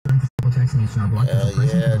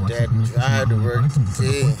yeah, that drive to work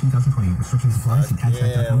today.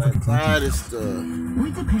 Yeah, that ride is the...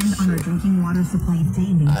 We depend on our drinking water supply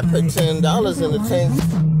daily. I put $10 in the tank,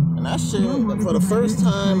 and I shit, for the first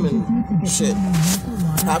time in shit,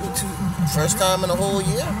 probably first time in a whole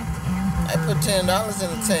year, I put $10 in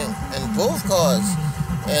the tank in both cars.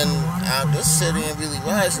 And this city ain't really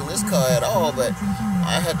wise in this car at all, but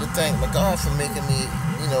I had to thank my God for making me,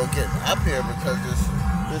 you know, get up here, because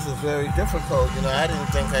this is very difficult. You know, I didn't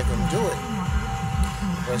think I could do it,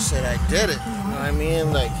 but shit, I did it. You know what I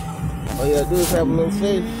mean? Like, all you gotta do is have a little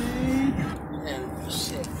faith, and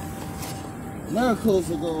shit, miracles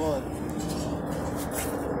will go on.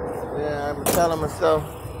 Yeah, I'm telling myself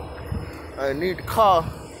I need the car.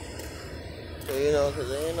 So, you know,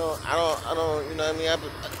 because, you know, I don't, you know what I mean?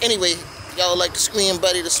 Anyway, y'all like the Scream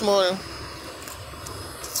Buddy this morning?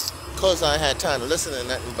 Of course I ain't had time to listen to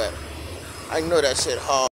nothing, but I know that shit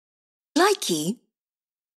hard. Likey